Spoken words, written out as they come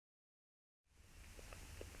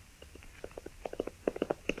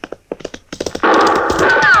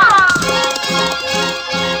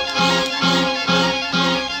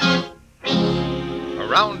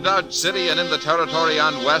Dodge City and in the territory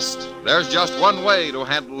on West, there's just one way to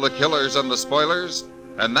handle the killers and the spoilers,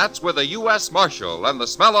 and that's with a U.S. Marshal and the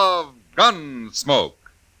smell of Gunsmoke.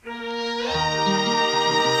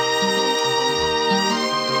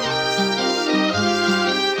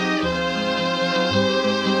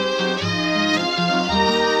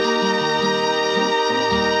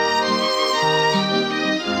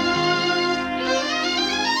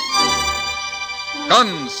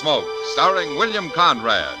 Gunsmoke, starring William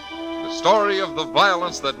Conrad. The story of the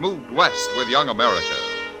violence that moved west with young America.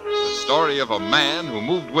 The story of a man who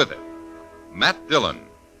moved with it. Matt Dillon,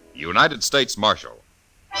 United States Marshal.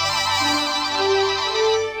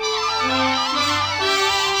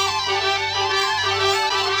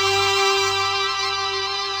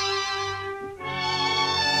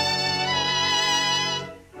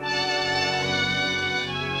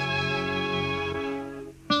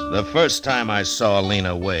 The first time I saw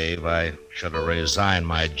Lena wave, I should have resigned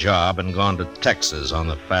my job and gone to Texas on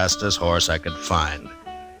the fastest horse I could find.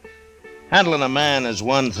 Handling a man is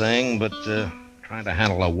one thing, but trying to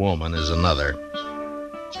handle a woman is another.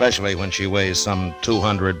 Especially when she weighs some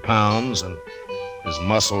 200 pounds and is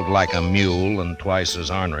muscled like a mule and twice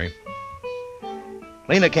as ornery.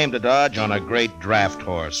 Lena came to Dodge on a great draft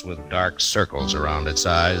horse with dark circles around its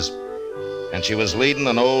eyes. And she was leading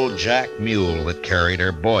an old jack mule that carried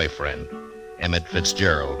her boyfriend, Emmett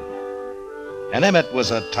Fitzgerald. And Emmett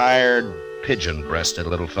was a tired, pigeon-breasted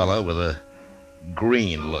little fellow with a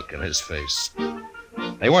green look in his face.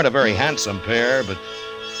 They weren't a very handsome pair, but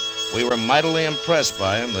we were mightily impressed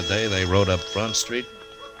by them the day they rode up Front Street.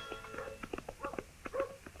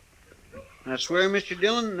 I swear, Mr.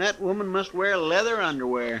 Dillon, that woman must wear leather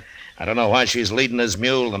underwear. I don't know why she's leading his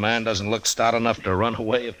mule. The man doesn't look stout enough to run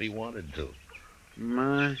away if he wanted to.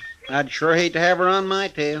 My, I'd sure hate to have her on my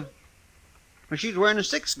tail. Well, she's wearing a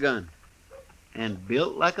 6-gun and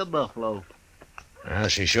built like a buffalo.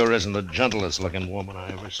 She sure isn't the gentlest looking woman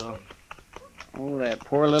I ever saw. Oh, that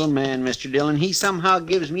poor little man, Mr. Dillon. He somehow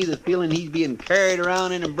gives me the feeling he's being carried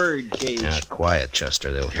around in a bird cage. Yeah, quiet,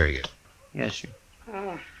 Chester. They'll hear you. Yes, sir.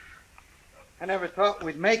 Oh, I never thought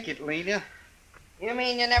we'd make it, Lena. You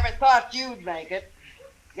mean you never thought you'd make it?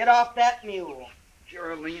 Get off that mule.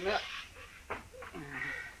 Sure, Lena.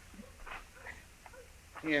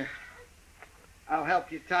 Here. I'll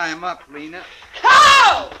help you tie him up, Lena.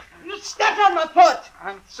 Ow! You stepped on my foot.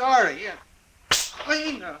 I'm sorry.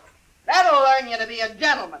 Lena. That'll learn you to be a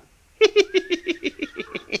gentleman.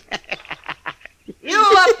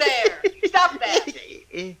 You up there. Stop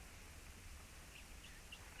that.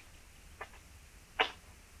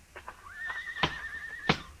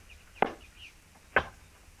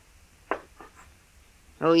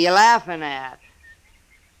 Who you laughing at?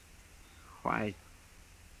 Why,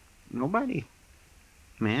 nobody,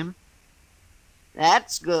 ma'am.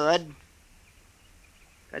 That's good.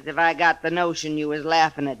 'Cause if I got the notion you was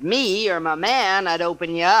laughing at me or my man, I'd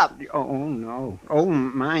open you up. Oh, no. Oh,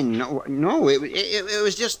 mine, no. No, it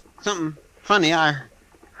was just something funny I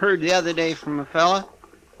heard the other day from a fella.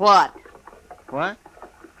 What? What?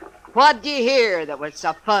 What'd you hear that was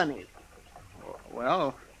so funny?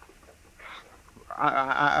 Well,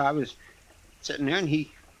 I was sitting there and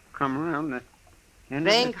he come around and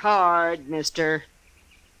Think hard, mister.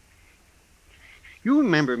 You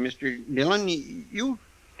remember, Mr. Dillon, you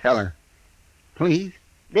tell her, please.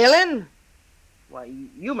 Dillon? Why,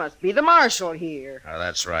 you must be the marshal here. Oh,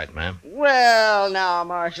 that's right, ma'am. Well, now,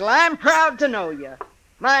 Marshal, I'm proud to know you.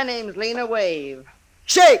 My name's Lena Wave.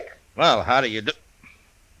 Shake! Well, how do you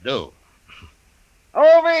do?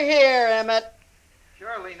 Over here, Emmett.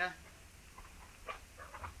 Sure, Lena.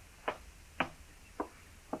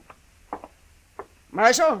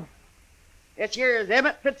 Marshal, this here's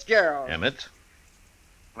Emmett Fitzgerald. Emmett?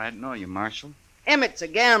 Glad to know you, Marshal. Emmett's a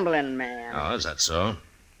gambling man. Oh, is that so?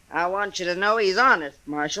 I want you to know he's honest,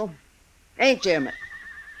 Marshal. Ain't you, Emmett?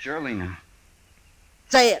 Sure, Lena.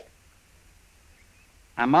 Say it.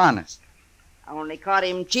 I'm honest. I only caught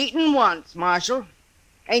him cheating once, Marshal.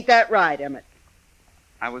 Ain't that right, Emmett?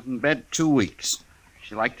 I was in bed 2 weeks.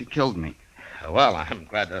 She liked to kill me. Well, I'm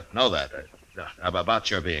glad to know that. About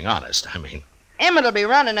your being honest, I mean. Emmett'll be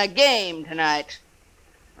running a game tonight.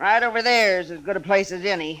 Right over there's as good a place as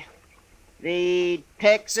any. The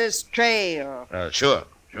Texas Trail. Sure.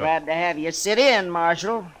 Glad to have you sit in,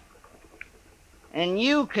 Marshal. And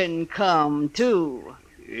you can come, too,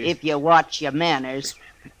 if you watch your manners.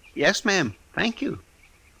 Yes, ma'am. Thank you.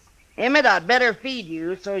 Emmett, I'd better feed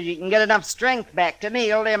you so you can get enough strength back to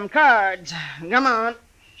nail them cards. Come on.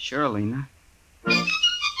 Sure, Lena.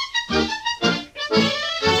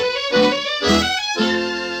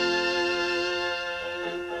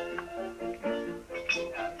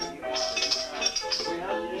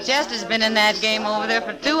 Chester's been in that game over there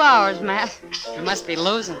for 2 hours, Matt. He must be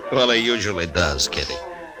losing. Well, he usually does, Kitty.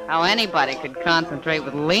 How anybody could concentrate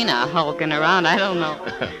with Lena hulking around, I don't know.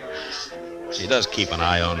 She does keep an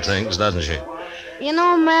eye on things, doesn't she? You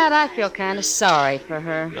know, Matt, I feel kind of sorry for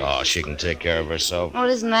her. Oh, she can take care of herself.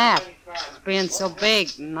 What isn't that? She's being so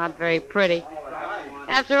big and not very pretty.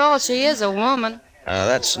 After all, she is a woman.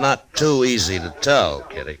 That's not too easy to tell,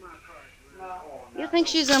 Kitty. You think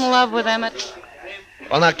she's in love with Emmett?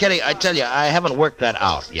 Well, now, Kitty, I tell you, I haven't worked that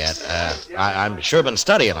out yet. I'm sure been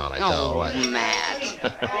studying on it, though.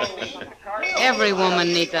 Matt. Every woman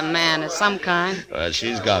needs a man of some kind.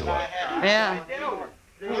 She's got one. Yeah.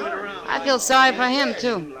 I feel sorry for him,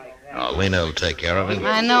 too. Oh, Lena will take care of him.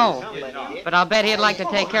 I know. But I'll bet he'd like to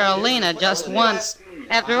take care of Lena just once.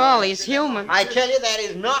 After all, he's human. I tell you, that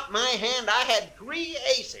is not my hand. I had 3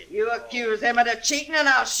 aces. You accuse Emmett of cheating, and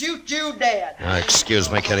I'll shoot you dead.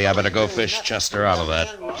 Excuse me, Kitty. I better go fish Chester out of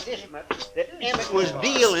that. That Emmett was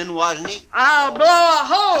dealing, wasn't he? I'll blow a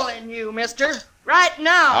hole in you, mister. Right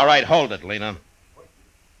now. All right, hold it, Lena.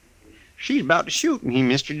 She's about to shoot me,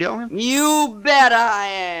 Mr. Dillon. You bet I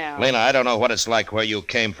am. Lena, I don't know what it's like where you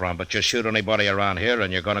came from, but you shoot anybody around here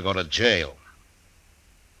and you're going to go to jail.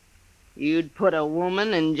 You'd put a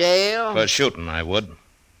woman in jail? For shooting, I would.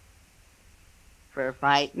 For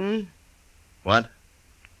fighting? What?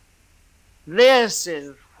 This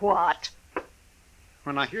is what?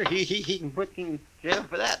 Well, now, here, he can put you in jail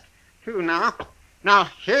for that, too, now. Now,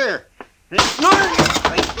 here.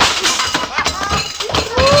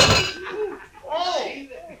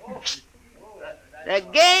 The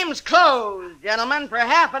game's closed, gentlemen, for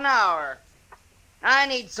half an hour. I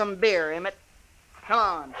need some beer, Emmett. Come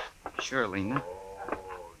on. Sure, Lena.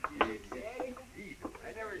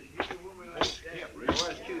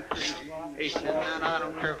 He said, man, I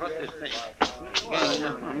don't care what this thing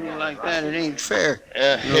is. Like that, it ain't fair.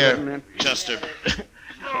 Here, Chester.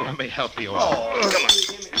 Let me help you out. Come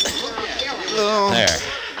on. There.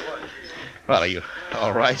 Well, are you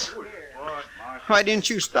all right? Why didn't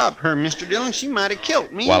you stop her, Mr. Dillon? She might have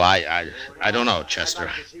killed me. Well, I don't know, Chester.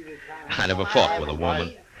 I never fought with a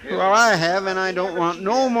woman. Well, I have, and I don't want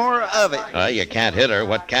no more of it. You can't hit her.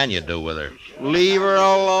 What can you do with her? Leave her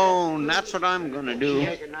alone. That's what I'm going to do.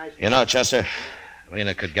 You know, Chester,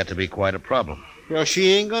 Lena could get to be quite a problem. Well,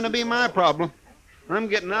 she ain't going to be my problem. I'm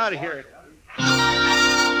getting out of here.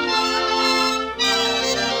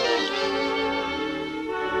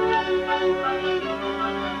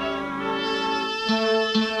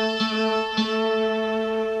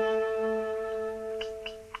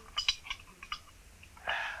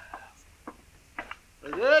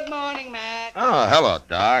 Good morning, Matt. Oh, hello,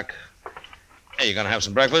 Doc. Hey, you gonna have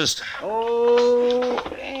some breakfast? Oh,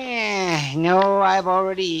 no, I've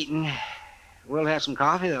already eaten. We'll have some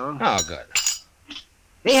coffee, though. Oh, good.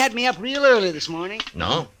 They had me up real early this morning.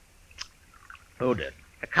 No? Who did?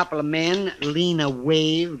 A couple of men Lena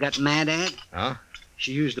Wave got mad at. Huh?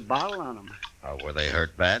 She used a bottle on them. Oh, were they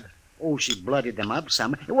hurt bad? Oh, she blooded them up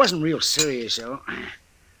some. It wasn't real serious, though.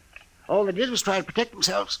 All they did was try to protect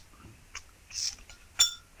themselves.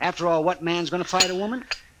 After all, what man's going to fight a woman?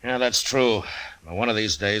 Yeah, that's true. But one of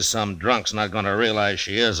these days, some drunk's not going to realize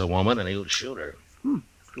she is a woman, and he'll shoot her. You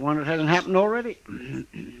wonder if it hasn't happened already?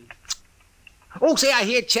 Oh, say, I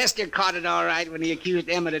hear Chester caught it all right when he accused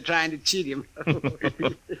Emmett of trying to cheat him.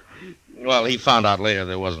 Well, he found out later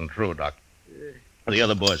that it wasn't true, Doc. The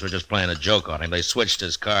other boys were just playing a joke on him. They switched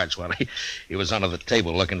his cards while he was under the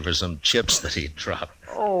table looking for some chips that he'd dropped.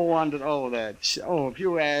 If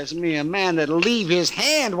you ask me, a man that'll leave his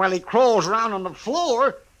hand while he crawls around on the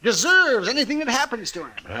floor deserves anything that happens to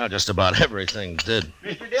him. Well, just about everything did.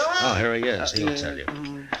 Mr. Dillon? Oh, here he is. He'll tell you.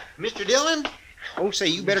 Mr. Dillon? Oh, say,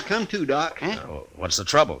 you better come too, Doc. Huh? What's the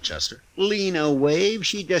trouble, Chester? Lena Wave,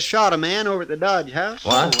 she just shot a man over at the Dodge House.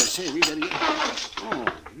 What? Say, we better get...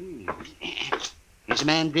 Is the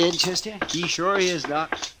man dead, Chester? He sure is,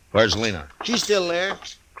 Doc. Where's Lena? She's still there.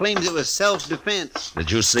 Claims it was self-defense. Did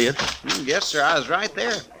you see it? Yes, sir. I was right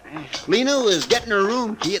there. Lena was getting her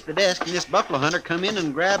room key at the desk, and this buffalo hunter come in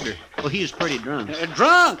and grabbed her. Well, he was pretty drunk.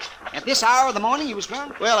 Drunk? At this hour of the morning he was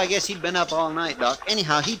drunk? Well, I guess he'd been up all night, Doc.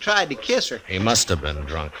 Anyhow, he tried to kiss her. He must have been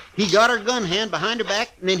drunk. He got her gun hand behind her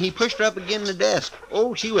back, and then he pushed her up against the desk.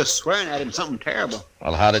 Oh, she was swearing at him something terrible.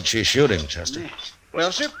 Well, how did she shoot him, Chester?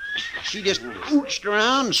 Well, sir, she just ooched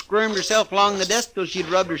around and squirmed herself along the desk till she'd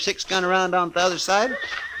rubbed her 6-gun around on the other side.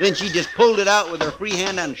 Then she just pulled it out with her free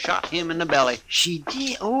hand and shot him in the belly. She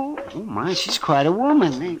did? Oh, my, she's quite a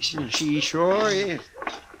woman, ain't she? She sure is.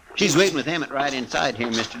 She's waiting with Emmett right inside here,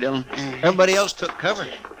 Mr. Dillon. Everybody else took cover.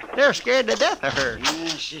 They're scared to death of her. Yeah,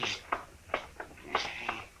 she...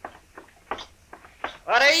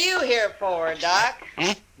 What are you here for, Doc?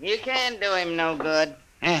 Eh? You can't do him no good.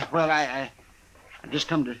 Well, I just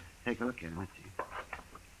come to take a look at him. Let's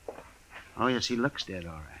see. Oh, yes, he looks dead,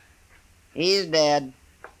 all right. He's dead.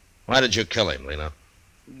 Why did you kill him, Lena?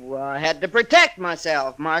 Well, I had to protect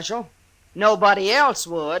myself, Marshal. Nobody else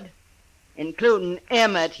would, including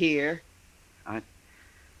Emmett here. I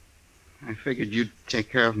figured you'd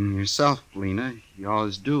take care of him yourself, Lena. You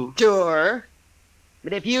always do. Sure.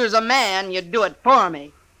 But if you was a man, you'd do it for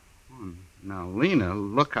me. Now, Lena,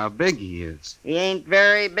 look how big he is. He ain't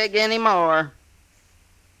very big anymore.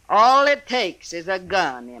 All it takes is a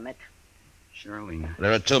gun, Emmett. Sure, Lena.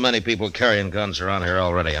 There are too many people carrying guns around here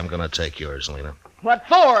already. I'm going to take yours, Lena. What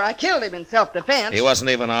for? I killed him in self-defense. He wasn't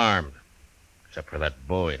even armed, except for that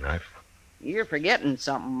Bowie knife. You're forgetting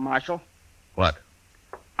something, Marshal. What?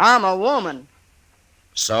 I'm a woman.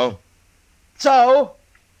 So? So?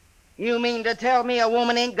 You mean to tell me a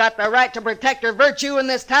woman ain't got the right to protect her virtue in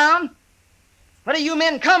this town? What do you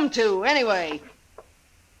men come to, anyway?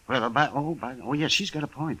 Well, yes, she's got a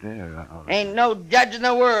point there. Ain't no judge in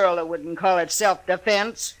the world that wouldn't call it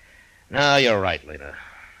self-defense. No, you're right, Lena.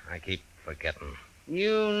 I keep forgetting.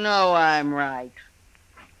 You know I'm right.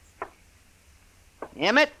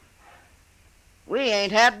 Emmett, we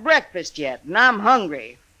ain't had breakfast yet, and I'm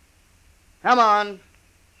hungry. Come on.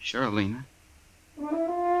 Sure, Lena.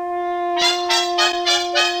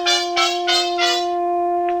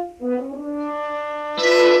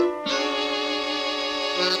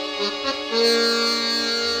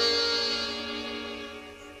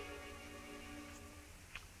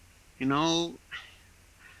 You know,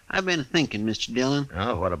 I've been thinking, Mr. Dillon.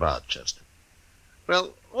 Oh, what about, Chester?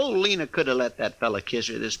 Well, old Lena could have let that fella kiss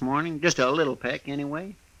her this morning. Just a little peck,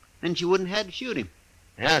 anyway. Then she wouldn't have had to shoot him.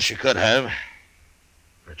 Yeah, she could have.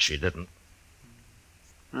 But she didn't.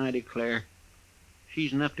 I declare.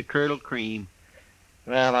 She's enough to curdle cream.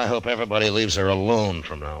 Well, I hope everybody leaves her alone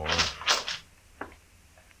from now on.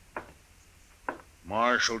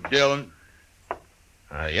 Marshal Dillon,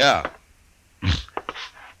 Yeah.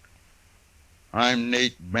 I'm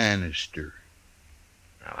Nate Bannister.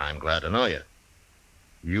 Well, I'm glad to know you.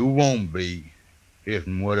 You won't be, if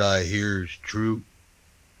what I hear is true.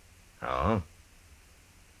 Oh?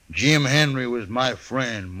 Jim Henry was my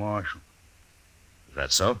friend, Marshal. Is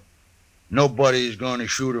that so? Nobody's going to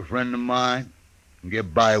shoot a friend of mine and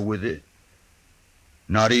get by with it.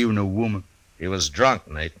 Not even a woman. He was drunk,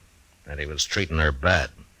 Nate, and he was treating her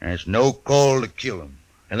bad. And it's no call to kill him.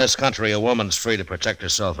 In this country, a woman's free to protect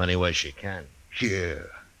herself any way she can. Yeah.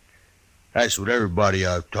 That's what everybody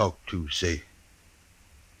I've talked to say.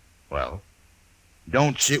 Well?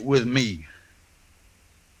 Don't sit with me.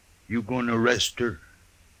 You gonna arrest her?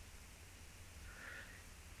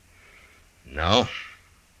 No.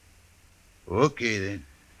 Okay, then.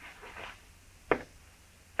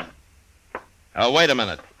 Oh, wait a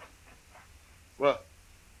minute. What?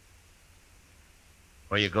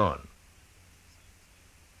 Where you going?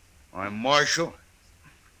 I'm Marshal.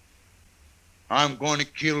 I'm going to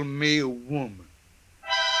kill me a woman.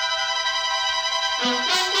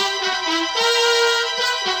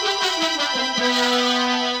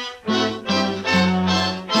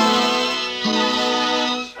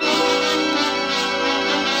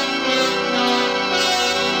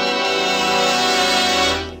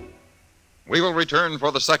 We will return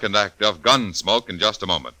for the second act of Gunsmoke in just a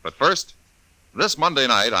moment. But first, this Monday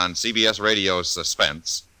night on CBS Radio's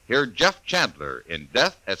Suspense, hear Jeff Chandler in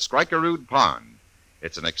Death at Skrikerud Pond.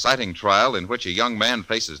 It's an exciting trial in which a young man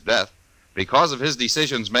faces death because of his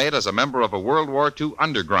decisions made as a member of a World War II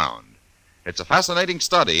underground. It's a fascinating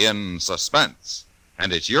study in suspense,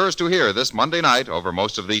 and it's yours to hear this Monday night over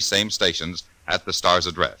most of these same stations at the Star's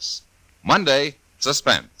address. Monday,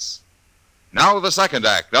 Suspense. Now the second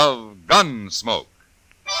act of Gunsmoke.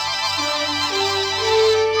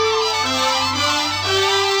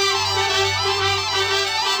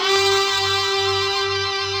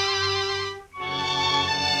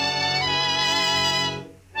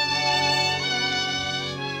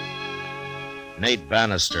 Nate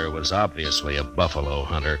Bannister was obviously a buffalo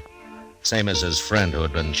hunter, same as his friend who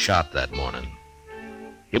had been shot that morning.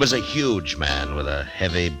 He was a huge man with a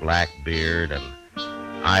heavy black beard and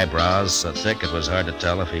eyebrows so thick it was hard to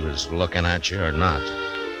tell if he was looking at you or not.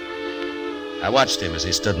 I watched him as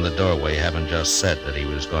he stood in the doorway, having just said that he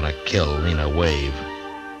was going to kill Lena Wave.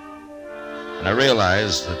 And I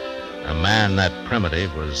realized that a man that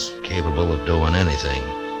primitive was capable of doing anything,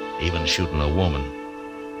 even shooting a woman.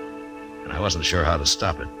 And I wasn't sure how to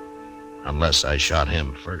stop it, unless I shot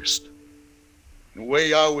him first. The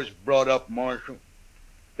way I was brought up, Marshal,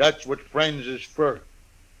 that's what friends is for.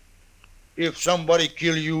 If somebody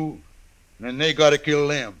kill you, Then they gotta kill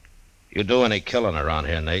them. You do any killing around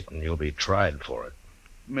here, Nate, and you'll be tried for it.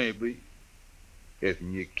 Maybe. If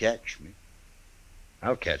you catch me.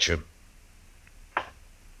 I'll catch you.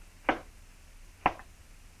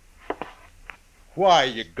 Why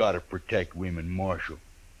you gotta protect women, Marshal?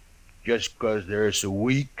 Just 'cause they're so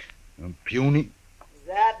weak and puny? Is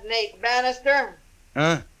that Nate Bannister?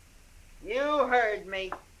 Huh? You heard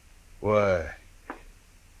me. Why,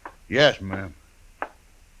 yes, ma'am.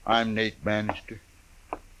 I'm Nate Bannister.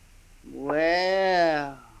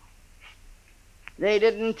 Well, they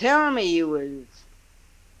didn't tell me you was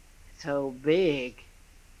so big.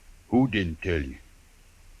 Who didn't tell you?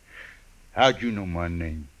 How'd you know my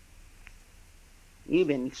name? You've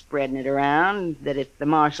been spreading it around that if the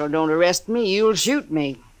marshal don't arrest me, you'll shoot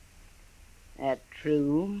me. That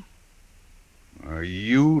true? Are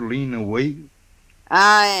you Lena Wade?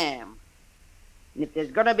 I am. And if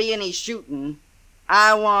there's gonna be any shooting,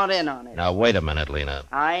 I want in on it. Now, wait a minute, Lena.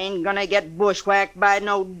 I ain't gonna get bushwhacked by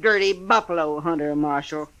no dirty buffalo hunter,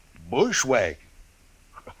 Marshal. Bushwhack?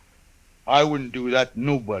 I wouldn't do that to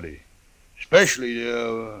nobody. Especially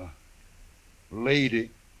the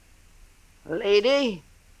lady. Lady?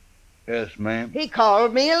 Yes, ma'am. He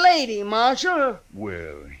called me a lady, Marshal.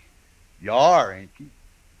 Well, you are, ain't you?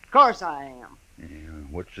 Of course I am. Yeah,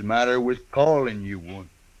 what's the matter with calling you one?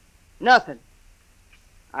 Nothing.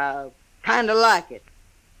 I kinda like it.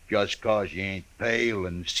 Just 'cause you ain't pale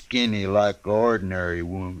and skinny like an ordinary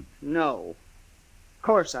woman. No. Of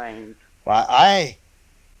course I ain't. Why,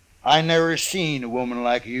 I never seen a woman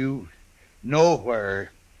like you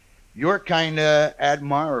nowhere. You're kinda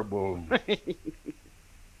admirable.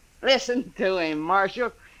 Listen to him,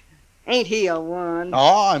 Marshal. Ain't he a one?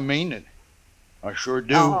 Oh, I mean it. I sure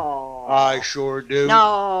do. Oh. I sure do.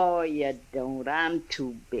 No, you don't. I'm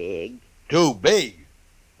too big. Too big?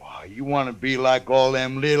 Why, you want to be like all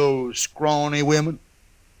them little scrawny women?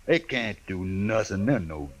 They can't do nothing. They're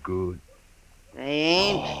no good. They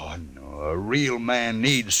ain't? Oh, no. A real man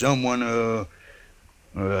needs someone,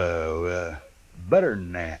 better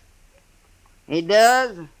than that. He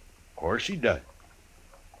does? Of course he does.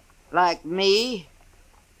 Like me?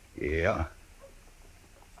 Yeah.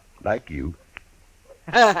 Like you.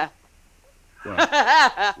 What?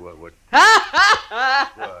 What?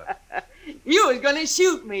 You was gonna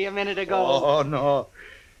shoot me a minute ago. Oh, no.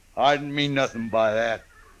 I didn't mean nothing by that.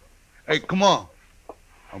 Hey, come on.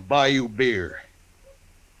 I'll buy you beer.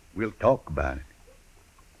 We'll talk about it.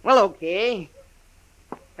 Well, okay.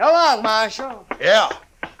 Go on, Marshal. Yeah.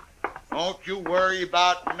 Don't you worry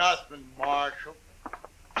about nothing, Marshal.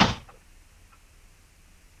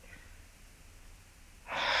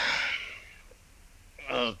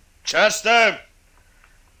 Chester!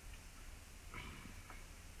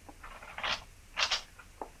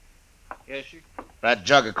 Yes, sir. That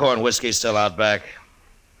jug of corn whiskey's still out back.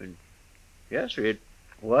 Yes, sir. It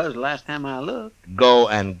was last time I looked. Go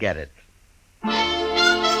and get it.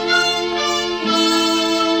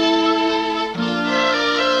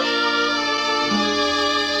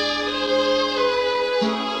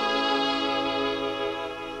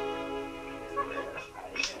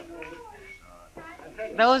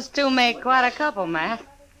 Those two make quite a couple, Matt.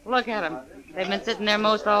 Look at them. They've been sitting there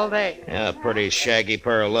most all day. Yeah, a pretty shaggy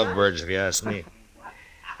pair of lovebirds, if you ask me.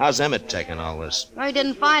 How's Emmett taking all this? Well, he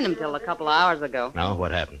didn't find him till a couple of hours ago. No,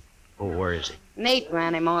 what happened? Oh, where is he? Nate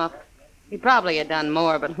ran him off. He probably had done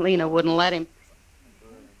more, but Lena wouldn't let him.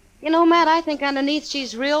 You know, Matt, I think underneath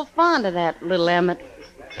she's real fond of that little Emmett.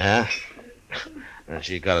 Huh?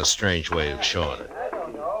 She got a strange way of showing it.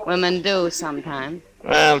 Women do sometimes.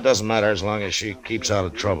 Well, it doesn't matter as long as she keeps out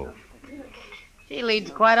of trouble. She leads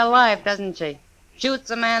quite a life, doesn't she? Shoots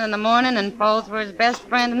a man in the morning and falls for his best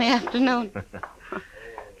friend in the afternoon.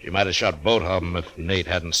 She might have shot both of them if Nate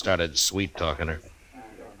hadn't started sweet-talking her.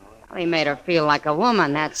 Well, he made her feel like a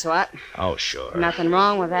woman, that's what. Oh, sure. Nothing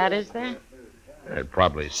wrong with that, is there? It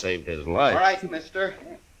probably saved his life. All right, mister.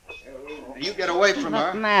 You get away from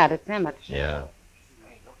Look, her. Matt, it's Emmett. Yeah.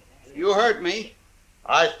 You heard me.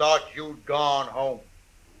 I thought you'd gone home.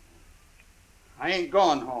 I ain't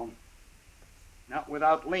going home. Not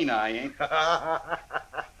without Lena, I ain't.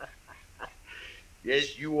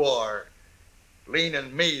 Yes, you are. Lena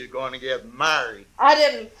and me is going to get married. I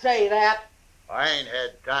didn't say that. I ain't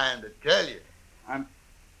had time to tell you. I'm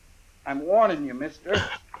warning you, mister.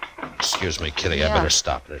 Excuse me, Kitty. Yeah. I better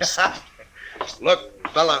stop this. Look,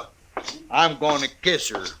 fella, I'm going to kiss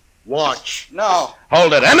her. Watch. No.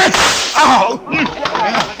 Hold it, Emmett! Oh!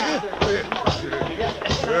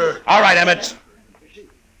 All right, Emmett.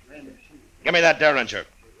 Give me that derringer.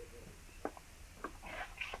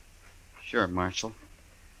 Sure, Marshal.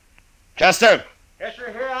 Chester, Yes,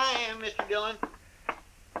 sir. Here I am, Mr. Dillon.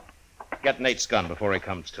 Get Nate's gun before he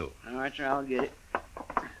comes to. All right, sir. I'll get it.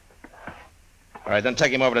 All right, then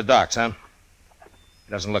take him over to Doc's, huh?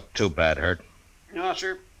 He doesn't look too bad hurt. No,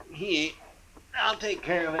 sir. He ain't. I'll take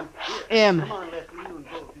care of him. Em, Come on, Lefty. You and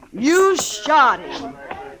both. you shot him.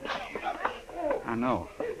 I know.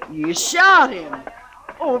 You shot him.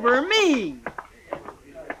 Over me.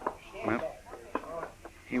 Well,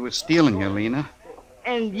 he was stealing you, Lena.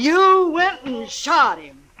 And you went and shot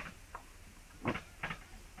him.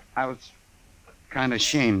 I was kind of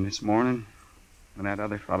ashamed this morning when that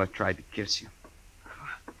other fella tried to kiss you.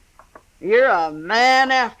 You're a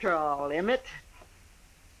man after all, Emmett.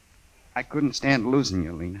 I couldn't stand losing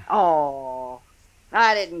you, Lena. Oh,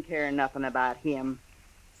 I didn't care nothing about him.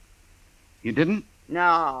 You didn't?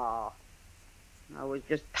 No. I was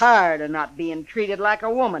just tired of not being treated like a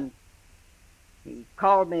woman. He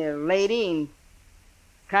called me a lady and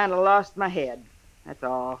kind of lost my head. That's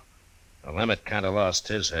all. Well, Emmett kind of lost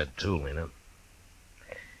his head, too, Lena.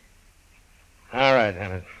 All right,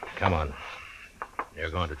 Emmett. Come on. You're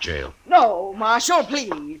going to jail. No, Marshal,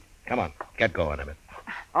 please. Come on. Get going, Emmett.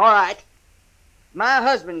 All right. My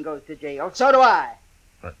husband goes to jail. So do I.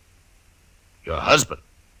 Your husband?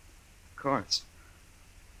 Of course.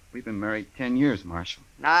 We've been married 10 years, Marshal.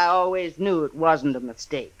 I always knew it wasn't a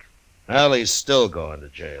mistake. Well, he's still going to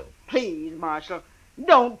jail. Please, Marshal,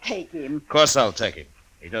 don't take him. Of course I'll take him.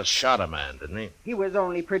 He just shot a man, didn't he? He was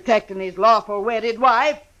only protecting his lawful wedded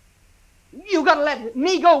wife. You gotta let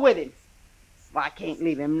me go with him. Well, I can't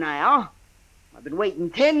leave him now. I've been waiting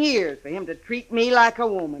 10 years for him to treat me like a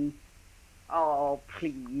woman. Oh,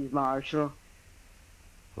 please, Marshal.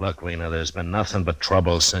 Look, Lena, there's been nothing but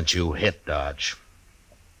trouble since you hit Dodge.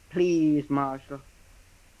 Please, Marshal.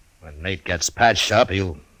 When Nate gets patched up,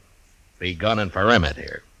 he'll be gunning for Emmett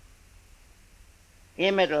here.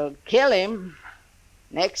 Emmett'll kill him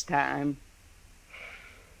next time.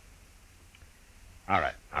 All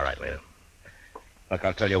right, Lena. Look,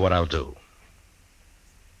 I'll tell you what I'll do.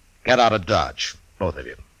 Get out of Dodge, both of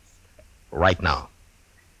you. Right now.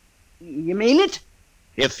 You mean it?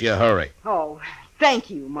 If you hurry. Oh, thank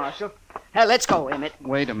you, Marshal. Let's go, Emmett.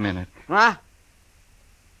 Wait a minute. Huh?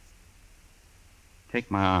 Take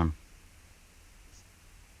my arm.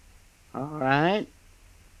 All right.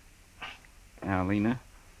 Now, Lena.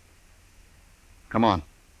 Come on.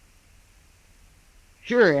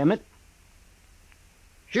 Sure, Emmett.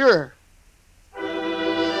 Sure.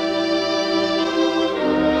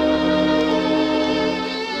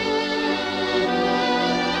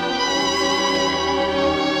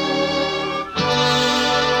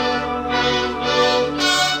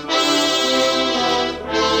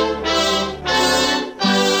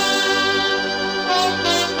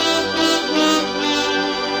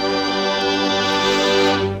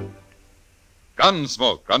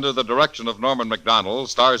 Gunsmoke, under the direction of Norman Macdonald,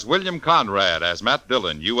 stars William Conrad as Matt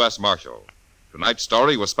Dillon, U.S. Marshal. Tonight's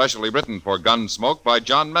story was specially written for Gunsmoke by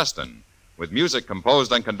John Meston, with music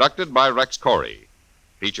composed and conducted by Rex Corey.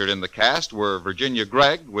 Featured in the cast were Virginia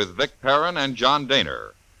Gregg with Vic Perrin and John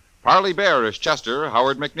Daner. Parley Bear as Chester,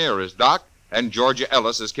 Howard McNear as Doc, and Georgia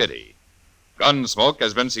Ellis as Kitty. Gunsmoke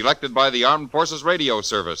has been selected by the Armed Forces Radio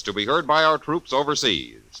Service to be heard by our troops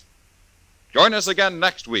overseas. Join us again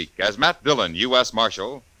next week as Matt Dillon, U.S.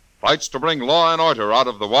 Marshal, fights to bring law and order out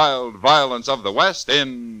of the wild violence of the West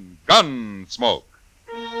in Gunsmoke.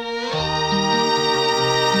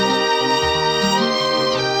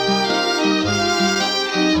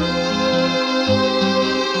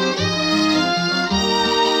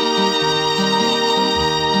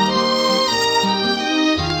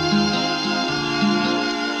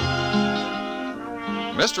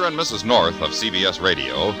 Mr. and Mrs. North of CBS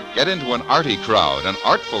Radio get into an arty crowd, an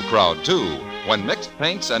artful crowd, too, when mixed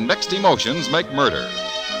paints and mixed emotions make murder.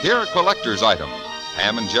 Here are collector's items,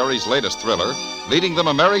 Ham and Jerry's latest thriller, leading them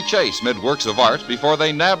a merry chase mid works of art before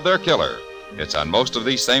they nab their killer. It's on most of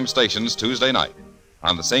these same stations Tuesday night.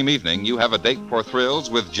 On the same evening, you have a date for thrills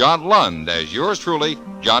with John Lund as yours truly,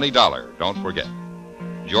 Johnny Dollar. Don't forget.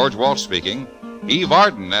 George Walsh speaking. Eve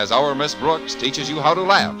Arden as our Miss Brooks teaches you how to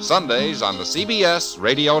laugh Sundays on the CBS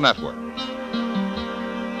Radio Network.